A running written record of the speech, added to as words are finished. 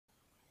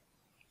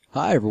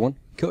Hi everyone,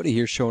 Cody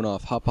here showing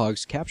off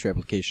Hauppauge's Capture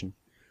application,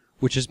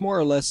 which is more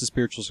or less a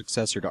spiritual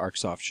successor to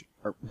ArcSoft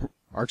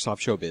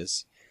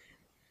ShowBiz.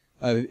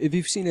 If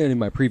you've seen any of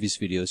my previous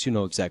videos, you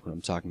know exactly what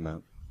I'm talking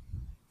about.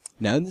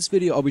 Now in this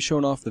video I'll be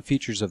showing off the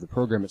features of the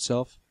program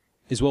itself,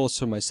 as well as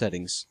some of my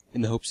settings,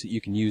 in the hopes that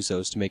you can use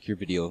those to make your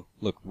video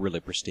look really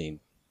pristine.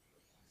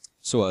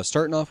 So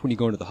starting off, when you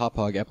go into the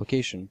Hauppauge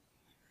application,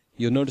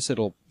 you'll notice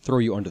it'll throw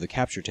you under the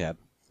Capture tab,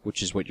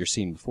 which is what you're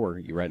seeing before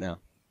you right now.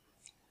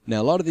 Now,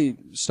 a lot of the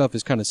stuff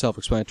is kind of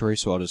self-explanatory,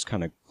 so I'll just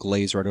kind of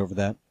glaze right over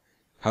that.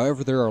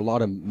 However, there are a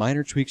lot of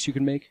minor tweaks you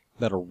can make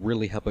that'll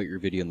really help out your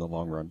video in the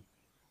long run.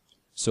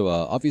 So,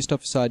 obvious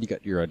stuff aside, you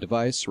got your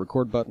device,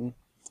 record button,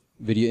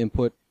 video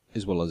input,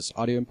 as well as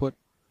audio input.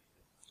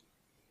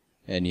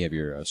 And you have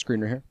your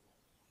screen right here.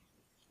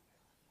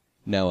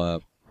 Now, a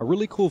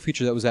really cool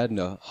feature that was added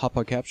into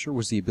Hauppauge Capture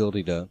was the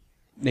ability to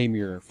name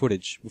your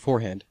footage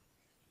beforehand,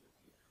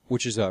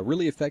 which is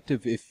really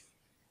effective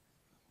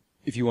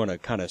if you want to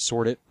kind of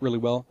sort it really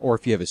well, or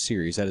if you have a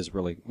series, that is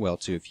really well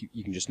too. If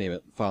you can just name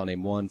it file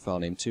name 1, file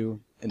name 2,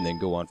 and then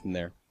go on from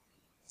there.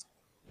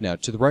 Now,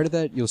 to the right of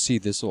that, you'll see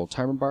this little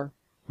timer bar,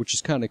 which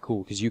is kind of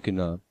cool because you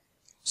can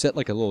set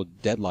like a little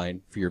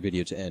deadline for your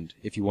video to end.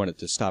 If you want it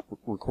to stop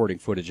recording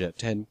footage at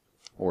 10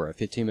 or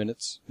 15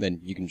 minutes,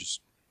 then you can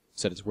just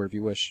set it to wherever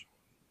you wish.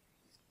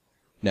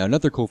 Now,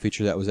 another cool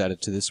feature that was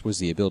added to this was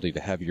the ability to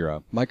have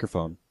your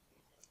microphone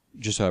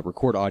just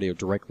record audio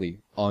directly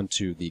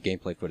onto the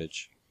gameplay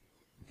footage.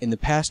 In the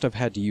past, I've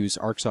had to use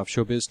ArcSoft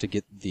ShowBiz to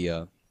get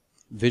the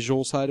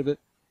visual side of it,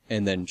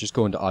 and then just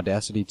go into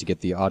Audacity to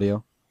get the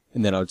audio,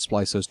 and then I would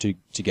splice those two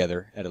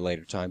together at a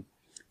later time.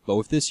 But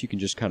with this, you can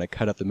just kind of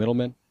cut out the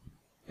middleman,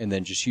 and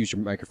then just use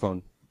your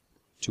microphone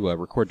to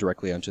record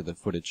directly onto the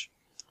footage,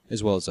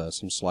 as well as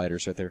some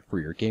sliders right there for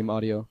your game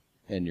audio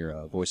and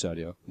your voice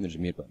audio. And there's a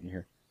mute button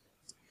here.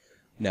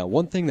 Now,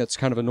 one thing that's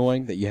kind of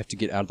annoying that you have to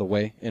get out of the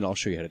way, and I'll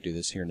show you how to do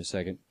this here in a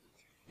second,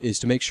 is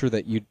to make sure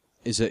that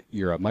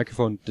your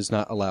microphone does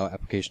not allow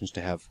applications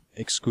to have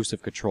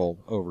exclusive control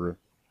over,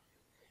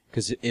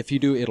 because if you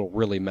do, it'll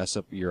really mess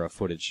up your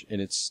footage,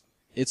 and it's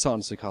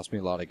honestly cost me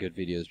a lot of good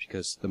videos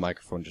because the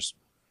microphone just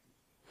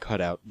cut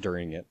out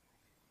during it.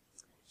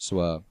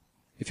 So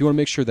if you want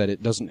to make sure that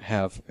it doesn't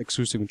have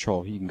exclusive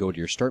control, you can go to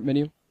your Start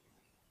menu,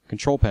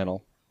 Control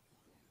Panel,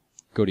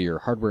 go to your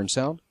Hardware and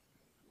Sound,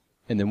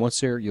 and then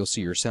once there, you'll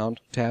see your Sound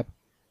tab,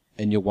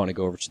 and you'll want to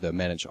go over to the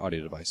Manage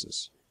Audio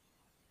Devices.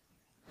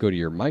 Go to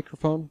your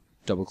microphone,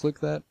 double-click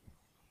that,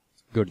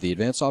 go to the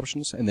Advanced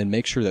Options, and then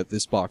make sure that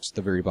this box at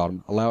the very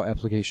bottom, Allow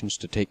Applications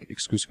to Take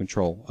Exclusive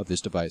Control of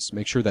this device.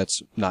 Make sure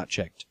that's not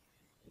checked.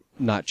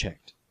 Not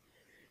checked.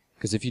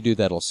 Because if you do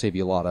that, it'll save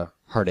you a lot of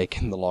heartache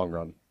in the long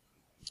run.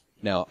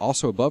 Now,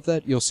 also above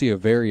that, you'll see a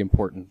very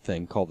important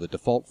thing called the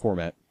default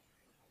format.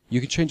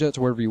 You can change that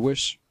to wherever you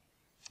wish.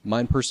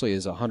 Mine personally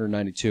is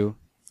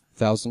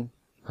 192,000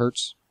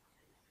 hertz.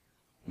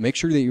 Make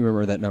sure that you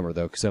remember that number,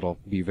 though, because that'll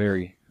be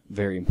very,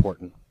 very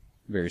important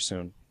very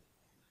soon.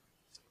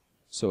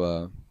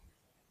 So,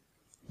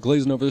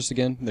 glazing over this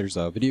again, there's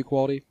video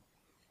quality.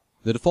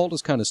 The default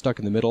is kind of stuck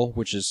in the middle,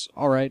 which is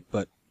alright,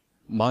 but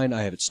mine,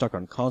 I have it stuck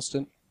on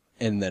constant,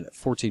 and then at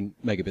 14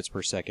 megabits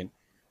per second.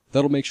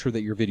 That'll make sure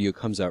that your video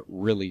comes out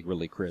really,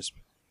 really crisp.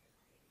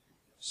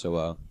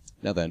 So,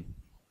 now then.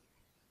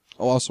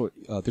 Oh, also,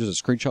 there's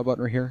a screenshot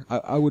button right here.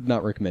 I would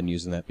not recommend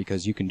using that,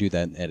 because you can do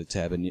that in the Edit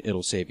tab, and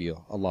it'll save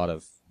you a lot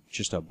of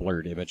just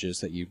blurred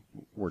images that you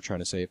were trying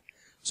to save.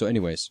 So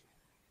anyways,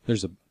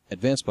 there's an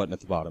Advanced button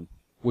at the bottom,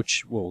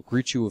 which will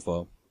greet you with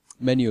a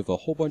menu of a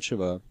whole bunch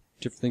of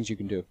different things you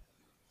can do.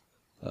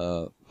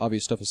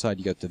 Obvious stuff aside,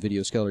 you got the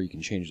video scaler. You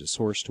can change the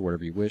source to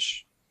whatever you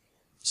wish.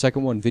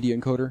 Second one, video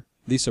encoder.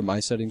 These are my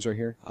settings right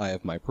here. I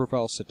have my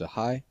profile set to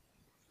high,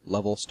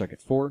 level stuck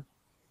at 4,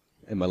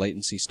 and my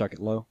latency stuck at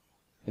low.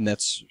 And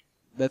that's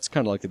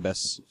kind of like the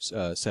best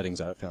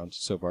settings I've found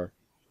so far.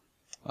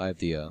 I have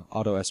the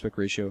auto aspect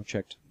ratio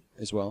checked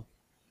as well.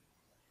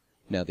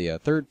 Now the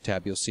third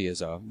tab you'll see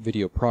is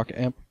video proc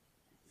amp.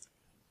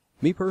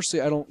 Me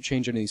personally, I don't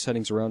change any of these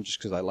settings around just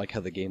because I like how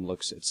the game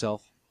looks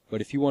itself.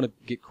 But if you want to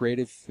get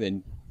creative,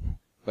 then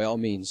by all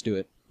means do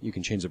it. You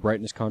can change the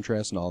brightness,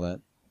 contrast, and all that.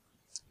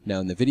 Now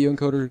in the video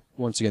encoder,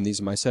 once again,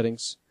 these are my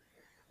settings.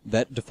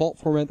 That default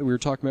format that we were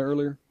talking about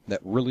earlier,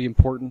 that really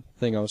important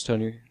thing I was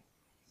telling you,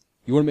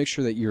 you want to make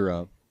sure that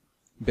your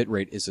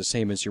bitrate is the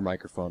same as your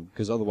microphone,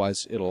 because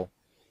otherwise it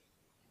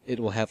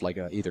will have like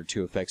either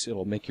two effects.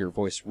 It'll make your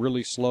voice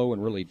really slow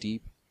and really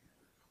deep,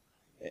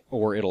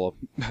 or it'll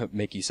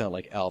make you sound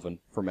like Alvin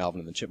from Alvin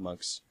and the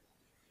Chipmunks.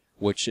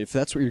 Which, if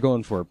that's what you're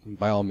going for,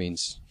 by all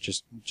means,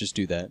 just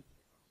do that.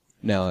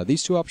 Now,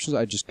 these two options,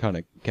 I just kind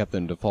of kept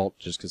them default,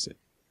 just because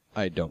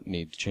I don't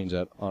need to change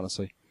that,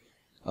 honestly.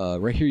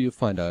 Right here you'll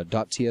find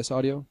 .ts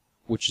audio,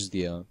 which is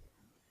the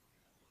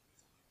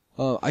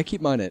I keep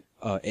mine at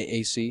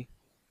AAC,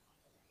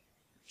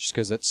 just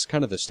because that's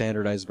kind of the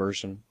standardized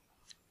version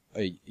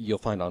you'll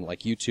find on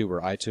like YouTube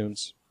or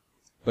iTunes.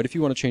 But if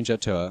you want to change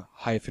that to a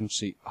high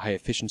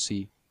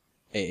efficiency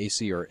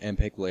AAC or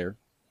MPEG layer,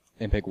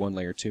 MPEG 1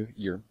 layer 2,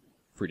 you're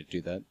free to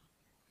do that.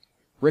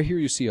 Right here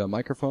you see a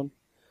microphone.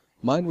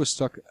 Mine was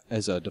stuck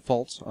as a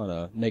default on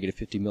a negative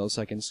 50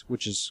 milliseconds,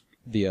 which is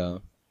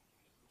the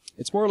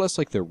it's more or less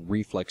like the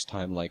reflex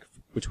time, like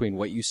between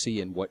what you see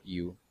and what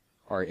you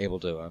are able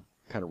to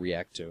kind of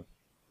react to.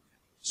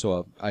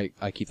 So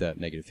I keep that at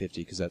negative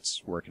 50 because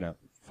that's working out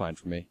fine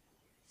for me.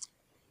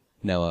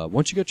 Now,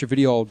 once you get your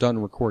video all done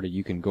and recorded,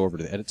 you can go over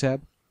to the Edit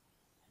tab,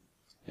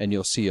 and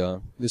you'll see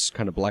this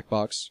kind of black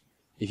box.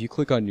 If you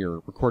click on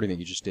your recording that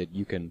you just did,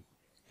 you can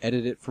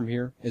edit it from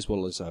here, as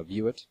well as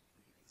view it.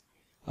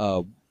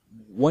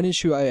 One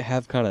issue I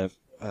have kind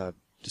of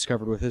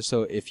discovered with this,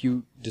 so if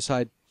you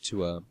decide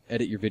to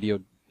edit your video,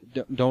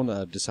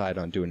 don't decide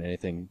on doing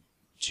anything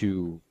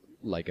too,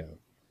 like,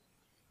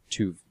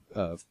 too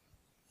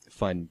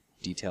fine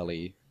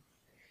detail-y,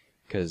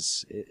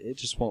 because it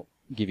just won't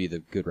give you the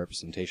good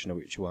representation of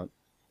what you want.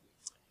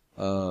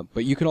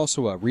 But you can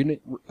also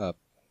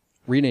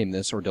rename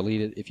this or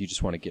delete it if you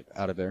just want to get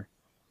out of there.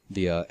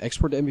 The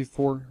export to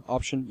MP4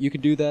 option, you can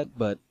do that,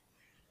 but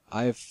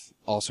I've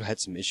also had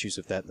some issues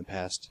with that in the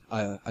past.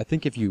 I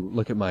think if you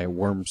look at my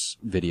Worms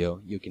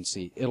video, you can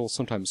see it'll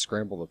sometimes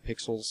scramble the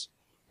pixels,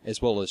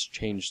 as well as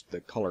change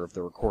the color of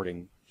the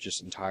recording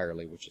just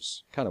entirely, which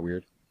is kind of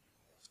weird.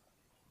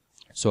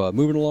 So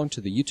moving along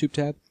to the YouTube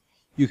tab,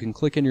 you can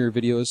click in your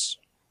videos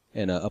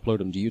and upload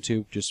them to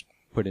YouTube, just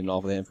put in all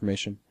of that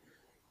information.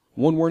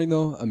 One warning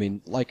though, I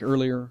mean, like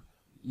earlier,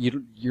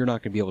 you're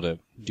not going to be able to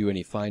do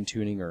any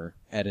fine-tuning or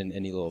add in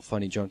any little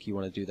funny junk you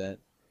want to do that.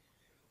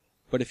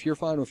 But if you're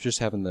fine with just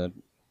having the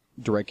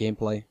direct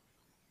gameplay,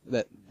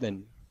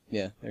 then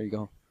yeah, there you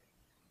go.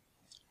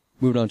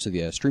 Moving on to the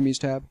Streamys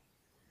tab.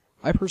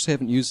 I personally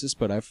haven't used this,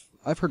 but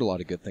I've heard a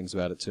lot of good things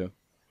about it too.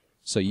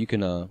 So you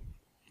can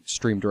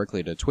stream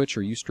directly to Twitch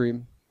or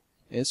Ustream.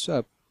 It's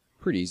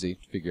pretty easy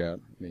to figure out.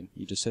 I mean,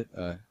 you just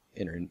enter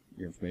in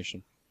your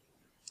information.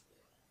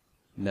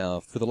 Now,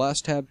 for the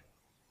last tab,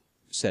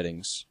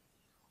 settings.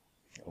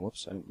 Oh,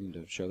 whoops, I didn't mean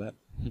to show that.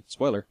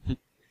 Spoiler.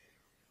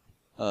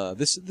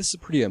 This is a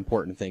pretty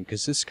important thing,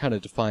 because this kind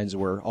of defines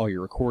where all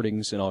your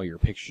recordings and all your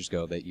pictures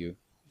go that you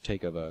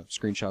take of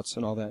screenshots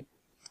and all that.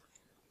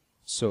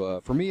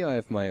 So for me, I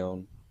have my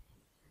own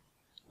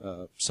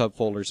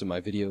subfolders in my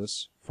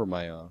videos for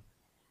my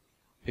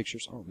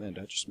pictures. Oh man,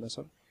 did I just mess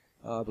up?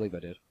 I believe I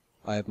did.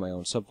 I have my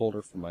own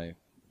subfolder for my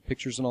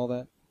pictures and all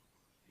that.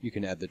 You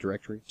can add the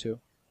directory too.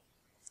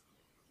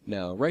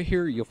 Now, right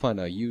here, you'll find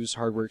a use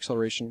hardware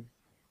acceleration.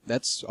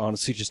 That's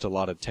honestly just a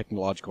lot of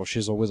technological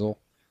shizzle whizzle.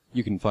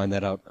 You can find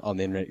that out on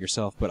the internet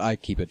yourself, but I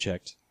keep it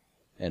checked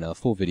and a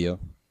full video.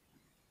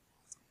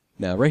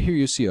 Now, right here,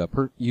 you see a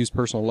use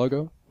personal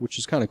logo, which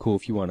is kind of cool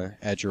if you want to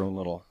add your own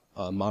little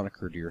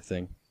moniker to your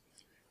thing.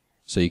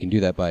 So you can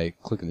do that by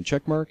clicking the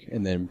check mark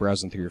and then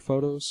browsing through your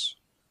photos.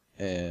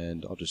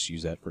 And I'll just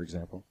use that for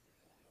example.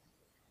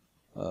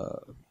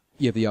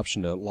 You have the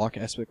option to lock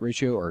aspect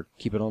ratio or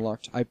keep it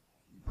unlocked. I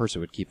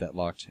personally would keep that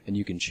locked, and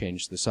you can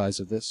change the size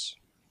of this,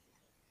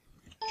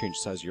 change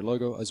the size of your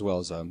logo, as well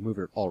as move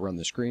it all around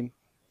the screen,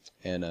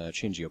 and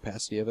change the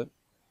opacity of it,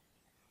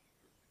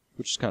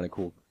 which is kind of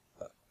cool.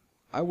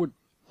 I would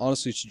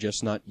honestly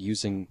suggest not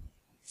using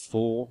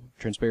full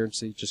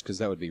transparency, just because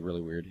that would be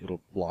really weird.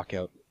 It'll block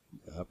out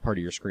part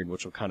of your screen,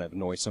 which will kind of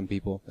annoy some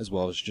people, as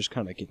well as just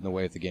kind of get in the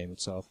way of the game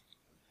itself.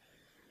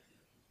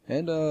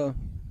 And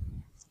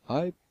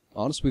I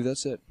honestly believe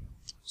that's it.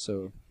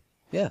 So,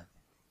 yeah.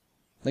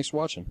 Thanks for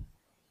watching.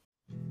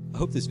 I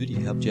hope this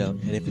video helped you out,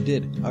 and if it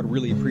did, I'd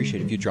really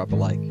appreciate it if you drop a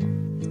like.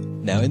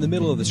 Now, in the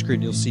middle of the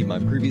screen, you'll see my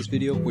previous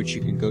video, which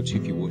you can go to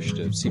if you wish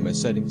to see my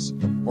settings,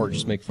 or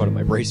just make fun of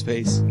my brace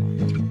face.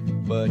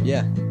 But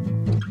yeah,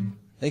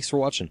 thanks for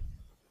watching.